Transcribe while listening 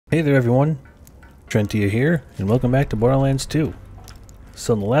Hey there everyone, Trentia here, and welcome back to Borderlands 2.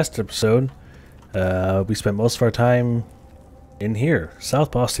 So in the last episode, we spent most of our time in here,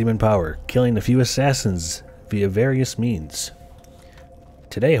 Southpaw Steam and Power, killing a few assassins via various means.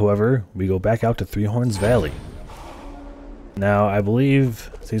 Today, however, we go back out to Three Horns Valley. Now, I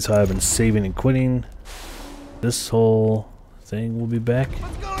believe, since I've been saving and quitting, this whole thing will be back.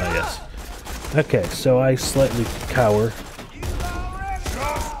 Ah, yes. Okay, so I slightly cower.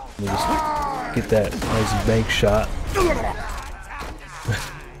 We'll just get that nice bank shot.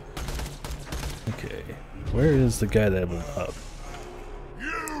 Okay, where is the guy that went up?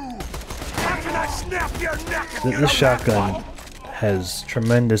 This shotgun has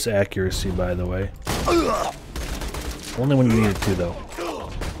tremendous accuracy, by the way. Only when you need it to, though.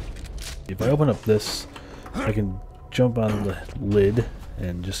 If I open up this, I can jump on the lid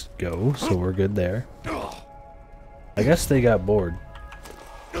and just go, so we're good there. I guess they got bored.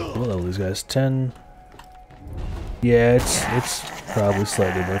 What level these guys? 10. Yeah, it's probably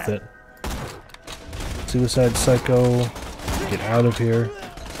slightly worth it. Suicide Psycho, get out of here.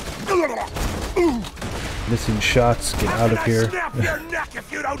 Missing shots, get out of here.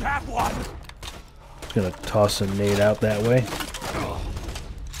 Just gonna toss a nade out that way.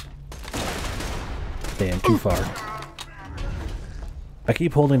 Damn, too far. I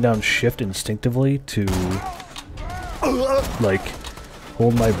keep holding down shift instinctively to, like,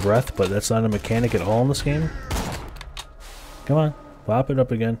 hold my breath, but that's not a mechanic at all in this game. Come on, pop it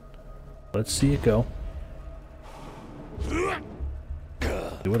up again. Let's see it go. Dude,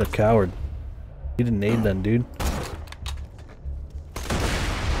 what a coward. You didn't nade then, dude.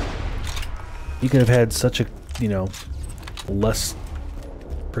 You could have had such a, you know, less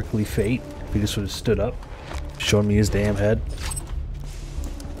prickly fate if he just would have stood up, showed me his damn head.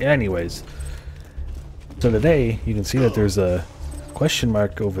 Anyways, so today you can see that there's a question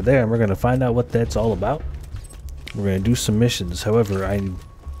mark over there, and we're going to find out what that's all about. We're going to do some missions. However, I am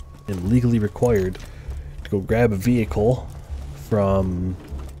legally required to go grab a vehicle from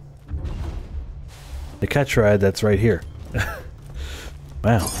the catch ride that's right here.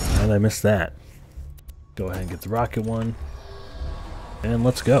 Wow, how did I miss that? Go ahead and get the rocket one, and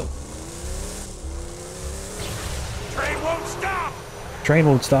let's go. Train won't stop! Train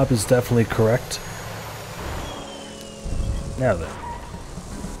won't stop is definitely correct. Now then.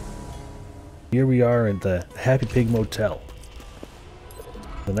 Here we are at the Happy Pig Motel.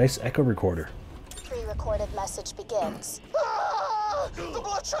 The nice echo recorder. Pre-recorded message begins. Ah! The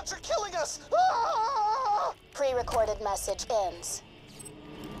bloodshots are killing us! Ah! Pre-recorded message ends.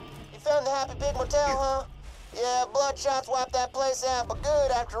 You found the Happy Pig Motel, huh? Yeah, bloodshots wiped that place out, but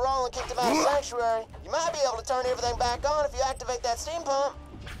good after Roland kicked him out of Sanctuary. You might be able to turn everything back on if you activate that steam pump.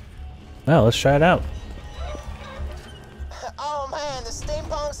 Well, let's try it out. Oh man, the steam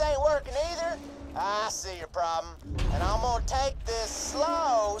pumps ain't working either. I see your problem. And I'm gonna take this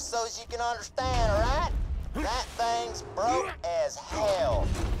slow so as you can understand, alright? That thing's broke as hell.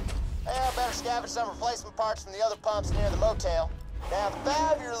 Well, better scavenge some replacement parts from the other pumps near the motel. Now, the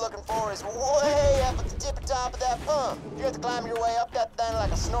valve you're looking for is way up at the tippy top of that pump. You have to climb your way up that thing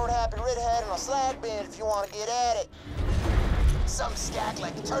like a snort-happy redhead on a slag bend if you want to get at it. Some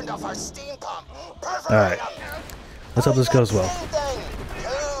skagleg turned off our steam pump. Perfect. Alright. Let's hope this goes well.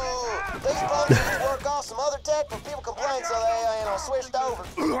 These pumps need to work off some other tech, but people complain, so they, you know, switched over.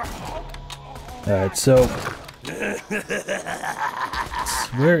 Alright, so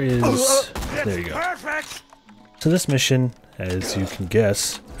where is... There you go. Perfect. So this mission, as you can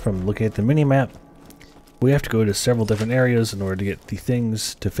guess from looking at the mini-map, we have to go to several different areas in order to get the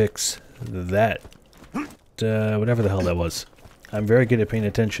things to fix that. Whatever the hell that was. I'm very good at paying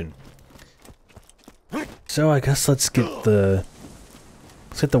attention. So I guess let's get the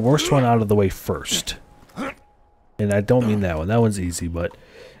worst one out of the way first. And I don't mean that one. That one's easy, but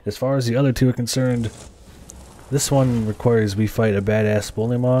as far as the other two are concerned, this one requires we fight a badass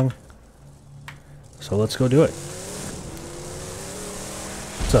bullymong. So let's go do it.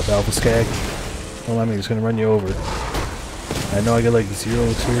 What's up, Alpha Skag? Well, I'm just gonna run you over. I know I get like 0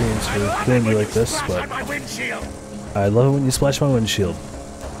 experience for killing you like this, but I love it when you splash my windshield.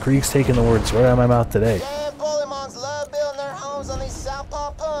 Krieg's taking the words right out of my mouth today. Damn bullymongs love building their homes on these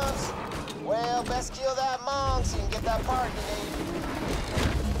southpaw pumps. Well, best kill that mong so you can get that part you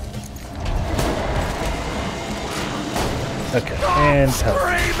need. Okay, and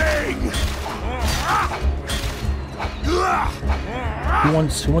Screaming!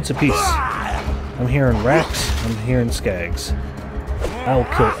 who wants a piece? I'm hearing racks, I'm hearing skags. I will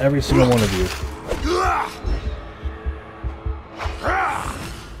kill every single one of you.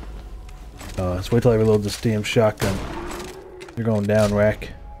 Let's wait till I reload this damn shotgun. You're going down, Rack.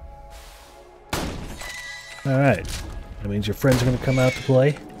 Alright. That means your friends are going to come out to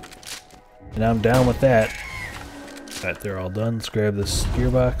play. And I'm down with that. Alright, they're all done. Let's grab this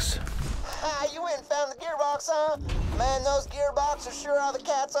gearbox. Ha, you went and found the gearbox, huh? Man, those gearboxes sure are the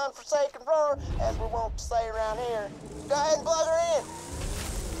cat's unforsaken roar, as we won't say around here. Go ahead and plug her in.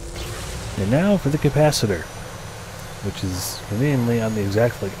 And now for the capacitor, which is conveniently on the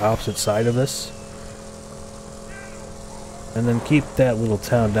exactly opposite side of this. And then keep that little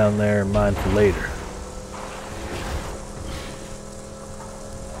town down there in mind for later.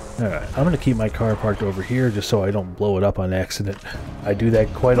 Alright, I'm going to keep my car parked over here just so I don't blow it up on accident. I do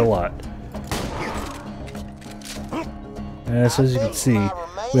that quite a lot. And so as you can see,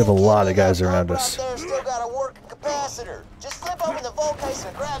 we have a lot of guys around us. Still got a working capacitor. Just flip open the vault case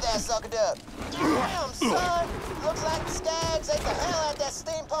and grab that sucker up. Damn, son! Looks like the Skags ate the hell out of that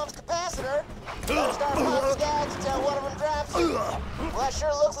steam pump's capacitor. Better start popping Skags until one of them drops you. Well, that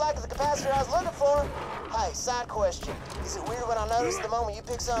sure looks like the capacitor I was looking for. Hey, side question. Is it weird when I notice the moment you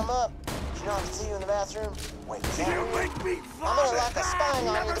pick something up? You know I can see you in the bathroom? Wait, is that weird? I'm gonna like a spying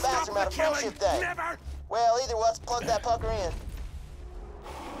on you in the bathroom at a friendship day. Well, either way, let's plug that pucker in.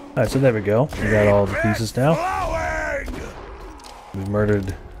 Alright, so there we go. We got all the pieces now. We've murdered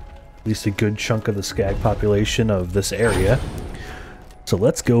at least a good chunk of the Skag population of this area. So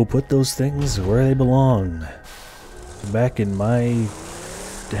let's go put those things where they belong. Back in my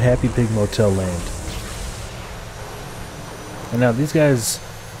Happy Pig Motel land. And now these guys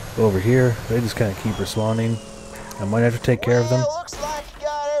over here, they just kind of keep respawning. I might have to take care of them. Looks like you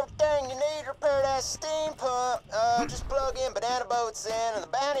got everything you need to repair that steam pump. Just plug in banana boats in, and the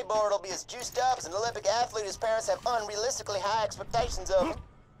bounty board will be as juiced up as an Olympic athlete whose parents have unrealistically high expectations of him.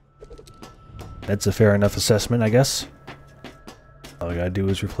 That's a fair enough assessment, I guess. All I gotta do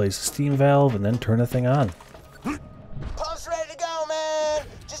is replace the steam valve and then turn the thing on. Pump's ready to go, man.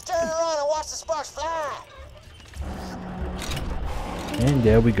 Just turn it on and watch the sparks fly. And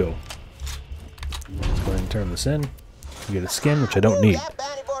there we go. Let's go ahead and turn this in. We get a skin, which I don't need. That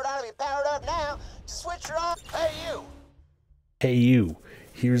bounty board ought to be powered up now. Just switch her on. Hey, you. Hey you,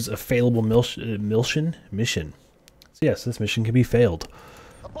 here's a failable mission. So yes, this mission can be failed.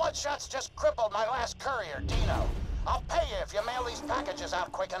 The Bloodshots just crippled my last courier, Dino. I'll pay you if you mail these packages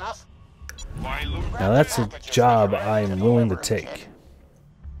out quick enough. Now that's a job I'm willing to take.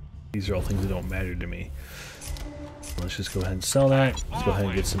 These are all things that don't matter to me. Let's just go ahead and sell that. Let's go ahead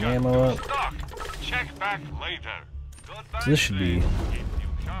and get some ammo up. So this should be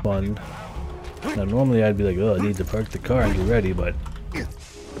fun. Now normally I'd be like, oh, I need to park the car and get ready, but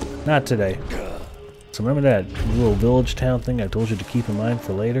not today. So remember that little village town thing I told you to keep in mind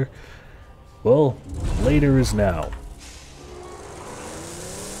for later? Well, later is now.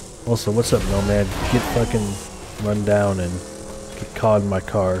 Also, what's up, Nomad? Get fucking run down and get caught in my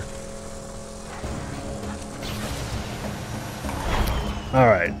car.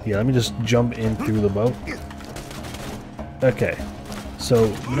 Alright, yeah, let me just jump in through the boat. Okay,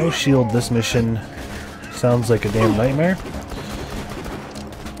 so no shield this mission sounds like a damn nightmare.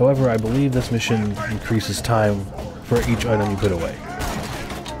 However, I believe this mission increases time for each item you put away.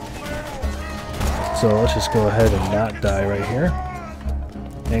 So let's just go ahead and not die right here.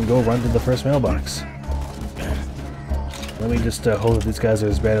 And go run to the first mailbox. Let me just hope that these guys are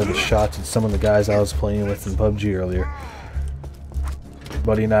as bad at the shots as some of the guys I was playing with in PUBG earlier.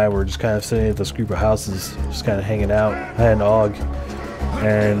 Buddy and I were just kind of sitting at this group of houses, just kind of hanging out. I had an AUG,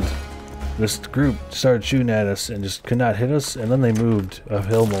 and this group started shooting at us and just could not hit us, and then they moved a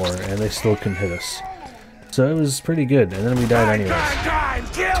hill more, and they still couldn't hit us. So it was pretty good, and then we died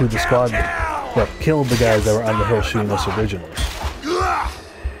anyways. To the squad that killed the guys that were on the hill shooting us originally.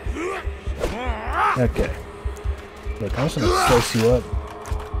 Okay. Look, I'm just going to slice you up,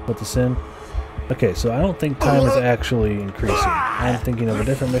 put this in. Okay, so I don't think time is actually increasing. I'm thinking of a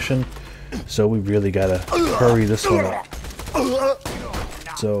different mission, so we really gotta hurry this one up.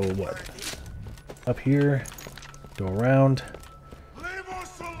 So what? Up here, go around,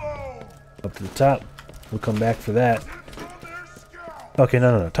 up to the top. We'll come back for that. Okay,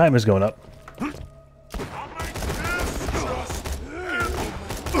 no, time is going up.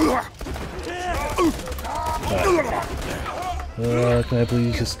 Can I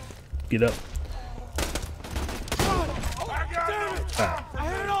please just get up?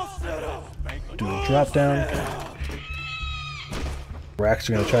 Do a drop down. Racks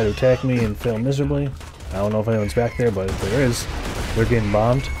are going to try to attack me and fail miserably. I don't know if anyone's back there, but if there is, they're getting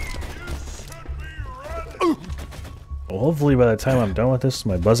bombed. Well, hopefully by the time I'm done with this,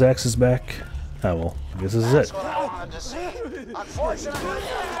 my buzz axe is back. Ah, well, I guess this is it. Unfortunately,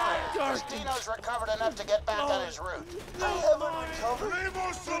 Dino's recovered enough to get back on his route. I haven't recovered.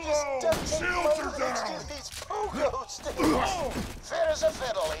 Just duct tape over the next to these Fit as a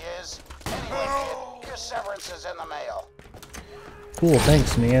fiddle, he is. Anyway, kid, your severance is in the mail. Cool,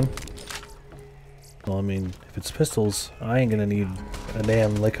 thanks, man. Well, I mean, if it's pistols, I ain't gonna need a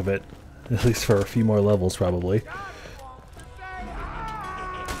damn lick of it. At least for a few more levels, probably.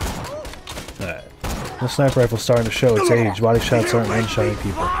 Alright. The sniper rifle's starting to show its age. Body shots aren't one-shotting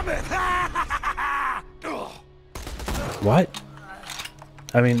people. What?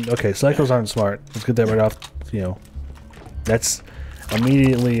 I mean, okay, cycles aren't smart. Let's get that right off, you know. That's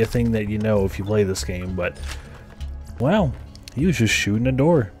immediately a thing that you know if you play this game, but... Wow, he was just shooting a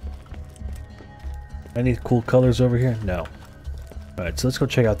door. Any cool colors over here? No. Alright, so let's go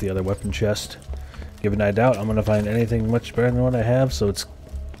check out the other weapon chest. Given I doubt I'm gonna find anything much better than what I have, so it's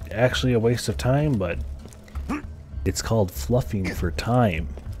actually a waste of time, but... It's called fluffing for time.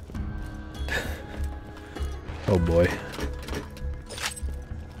 Oh boy.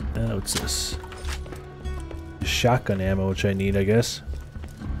 What's this? Shotgun ammo, which I need, I guess.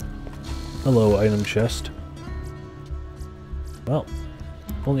 Hello, item chest. Well,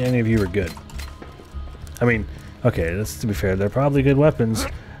 if only any of you are good. I mean, okay, let's to be fair, they're probably good weapons,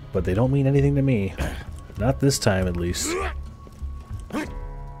 but they don't mean anything to me. Not this time, at least.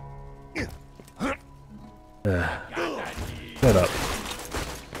 Shut up.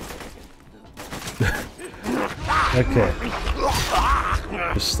 Okay.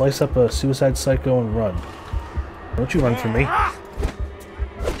 Just slice up a suicide psycho and run. Don't you run from me.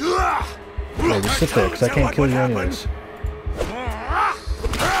 Okay, just sit there, because I can't kill you anyways.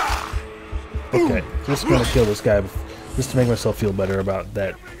 Okay, just gonna kill this guy just to make myself feel better about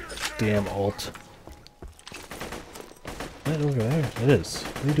that damn alt. Right over there? It is.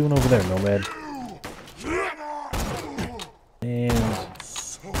 What are you doing over there, Nomad? And...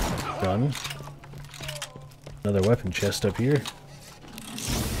 done. Another weapon chest up here.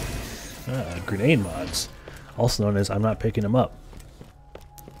 Grenade mods. Also known as I'm not picking them up.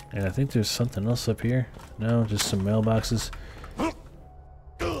 And I think there's something else up here. No, just some mailboxes.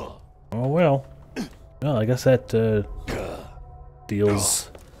 Oh well. Well, I guess that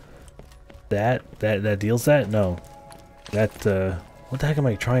deals that deals that? No. That what the heck am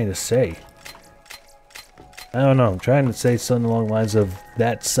I trying to say? I don't know. I'm trying to say something along the lines of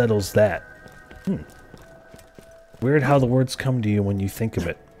that settles that. Weird how the words come to you when you think of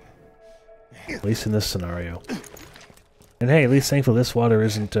it. At least in this scenario. And hey, at least thankfully this water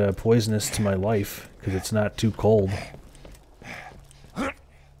isn't poisonous to my life, because it's not too cold.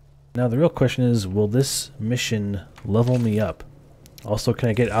 Now the real question is, will this mission level me up? Also, can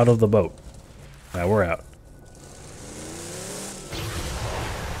I get out of the boat? Alright, we're out.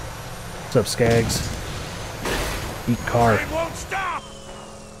 What's up, Skags? Eat car. It won't stop!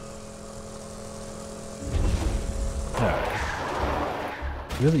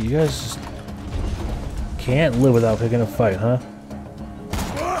 Alright. Really, you guys just can't live without picking a fight, huh?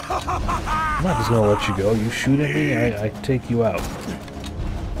 I'm not just gonna let you go. You shoot at me, I take you out.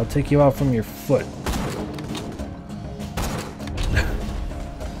 I'll take you out from your foot.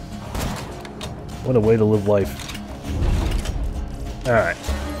 What a way to live life. Alright.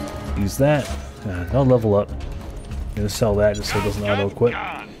 Use that. No level up. I'm gonna sell that just so it doesn't auto-equip.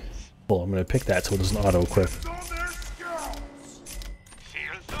 Well, I'm gonna pick that so it doesn't auto-equip.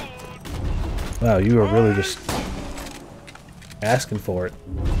 Wow, you are really just asking for it.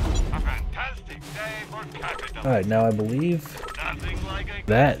 Alright, now I believe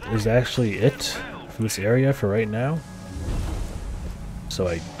that is actually it for this area for right now. So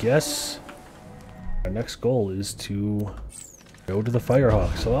I guess our next goal is to go to the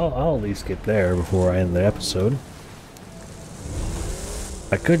Firehawk. So I'll at least get there before I end the episode.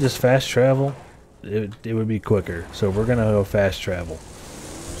 I could just fast travel. It would be quicker. So we're gonna go fast travel.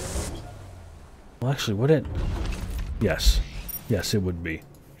 Well, actually, would it? Yes. Yes, it would be.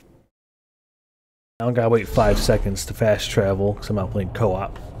 I don't gotta wait 5 seconds to fast travel because I'm not playing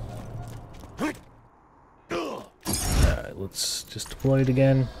co-op. Alright, let's just deploy it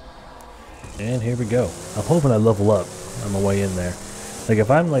again. And here we go. I'm hoping I level up on the way in there. Like,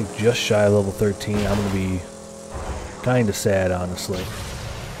 if I'm like just shy of level 13, I'm gonna be kinda sad, honestly.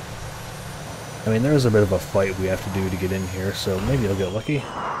 I mean, there's a bit of a fight we have to do to get in here, so maybe I'll get lucky.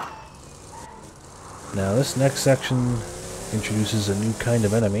 Now, this next section introduces a new kind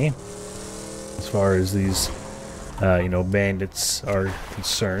of enemy, as far as these, you know, bandits are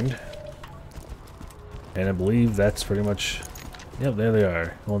concerned. And I believe that's pretty much... Yep, there they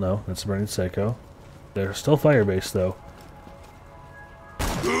are. Well, no, that's Burning Psycho. They're still fire-based, though.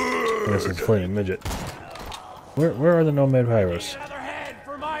 I guess it's Flaming Midget. Where are the Nomad Pyros?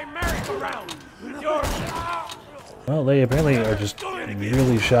 Well, they apparently are just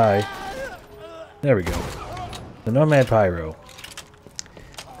really shy. There we go. The Nomad Pyro.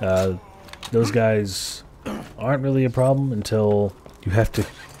 Those guys aren't really a problem until you have to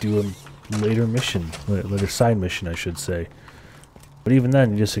do a later mission, later side mission, I should say. But even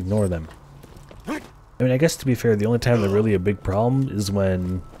then, you just ignore them. I mean, I guess to be fair, the only time they're really a big problem is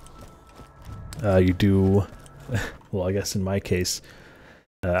when you do, well, I guess in my case,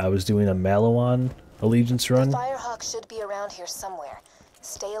 I was doing a Malawan allegiance run. The Firehawk should be around here somewhere.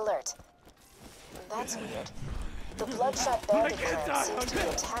 Stay alert. That's weird. The bloodshot bandit clan seems to be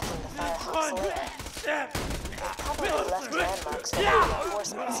attacking the Firehawk's lair. They probably left landmarks for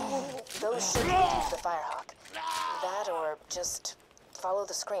reinforcements. Those should lead to the Firehawk. That or just follow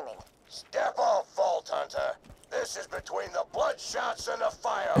the screaming. Step off, Vault Hunter. This is between the Bloodshots and the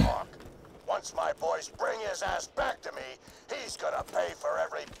Firehawk. Once my boys bring his ass back to me, he's gonna pay for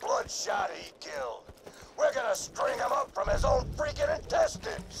every Bloodshot he killed. We're gonna string him up from his own freaking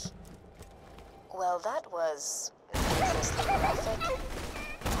intestines. Well, that was interesting graphic.